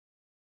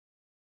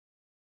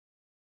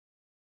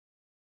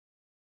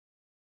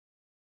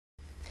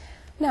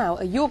Now,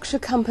 a Yorkshire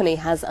company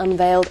has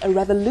unveiled a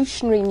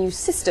revolutionary new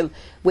system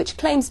which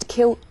claims to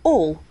kill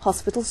all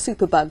hospital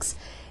superbugs.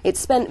 It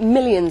spent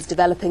millions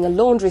developing a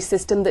laundry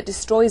system that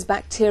destroys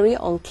bacteria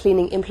on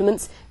cleaning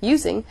implements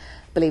using,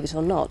 believe it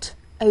or not,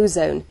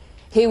 ozone.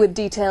 Here with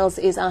details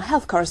is our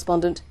health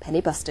correspondent,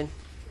 Penny Buston.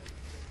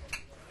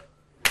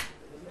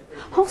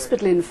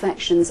 Hospital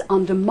infections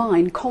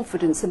undermine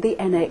confidence in the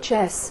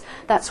NHS.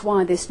 That's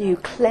why this new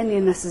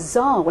cleanliness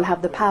czar will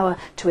have the power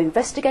to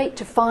investigate,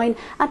 to fine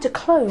and to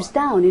close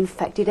down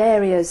infected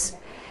areas.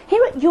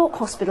 Here at York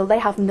Hospital they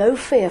have no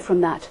fear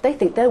from that. They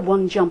think they're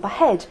one jump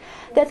ahead.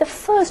 They're the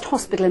first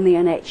hospital in the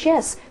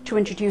NHS to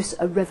introduce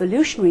a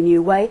revolutionary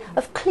new way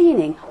of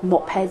cleaning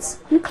mop heads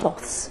and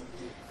cloths.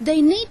 They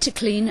need to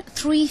clean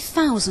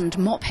 3,000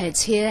 mop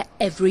heads here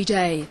every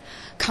day.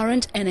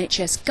 Current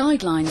NHS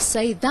guidelines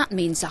say that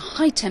means a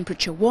high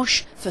temperature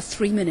wash for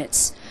 3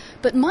 minutes.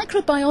 But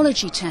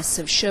microbiology tests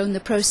have shown the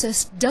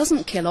process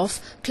doesn't kill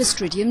off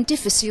Clostridium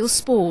difficile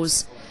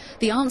spores.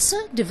 The answer,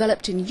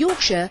 developed in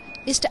Yorkshire,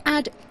 is to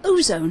add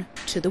ozone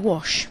to the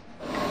wash.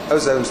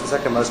 Ozone is the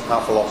second most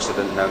powerful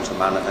oxidant known to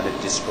man, and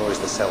it destroys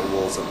the cell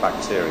walls of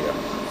bacteria,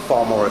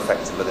 far more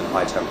effectively than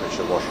high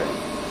temperature washing.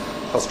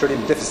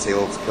 Clostridium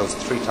difficile kills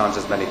 3 times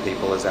as many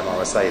people as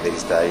MRSA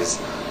these days,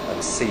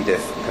 and C-Diff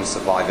can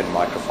survive in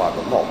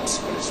microfiber mops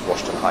when it's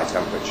washed in high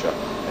temperature,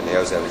 and the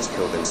ozone is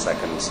killed in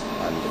seconds.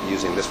 And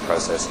using this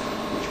process,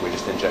 which we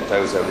just inject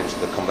ozone into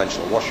the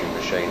conventional washing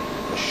machine,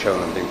 has shown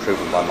and been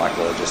proven by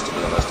microbiologists to be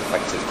the most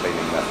effective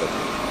cleaning method.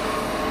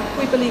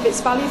 We believe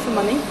it's value for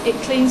money, it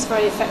cleans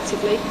very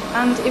effectively,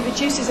 and it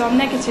reduces our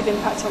negative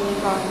impact on the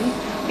environment,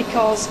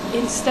 because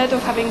instead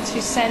of having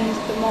to send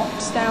the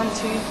mops down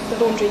to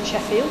the laundry in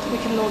Sheffield, we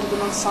can launder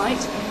them on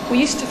site. We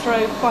used to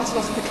throw quite a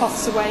lot of the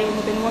cloths away in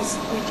the bin once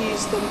we'd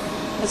used them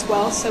as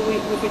well, so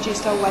we've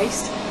reduced our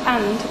waste,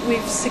 and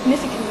we've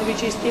significantly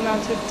reduced the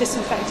amount of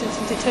disinfectant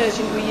and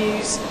detergent we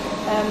use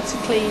to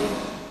clean.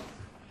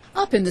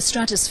 Up in the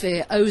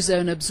stratosphere,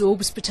 ozone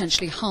absorbs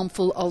potentially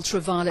harmful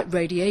ultraviolet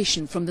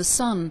radiation from the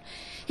sun.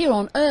 Here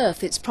on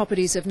Earth, its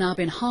properties have now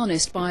been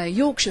harnessed by a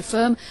Yorkshire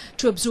firm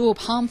to absorb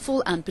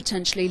harmful and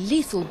potentially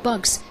lethal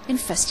bugs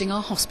infesting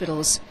our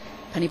hospitals.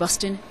 Penny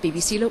Buston,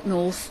 BBC Look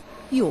North,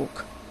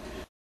 York.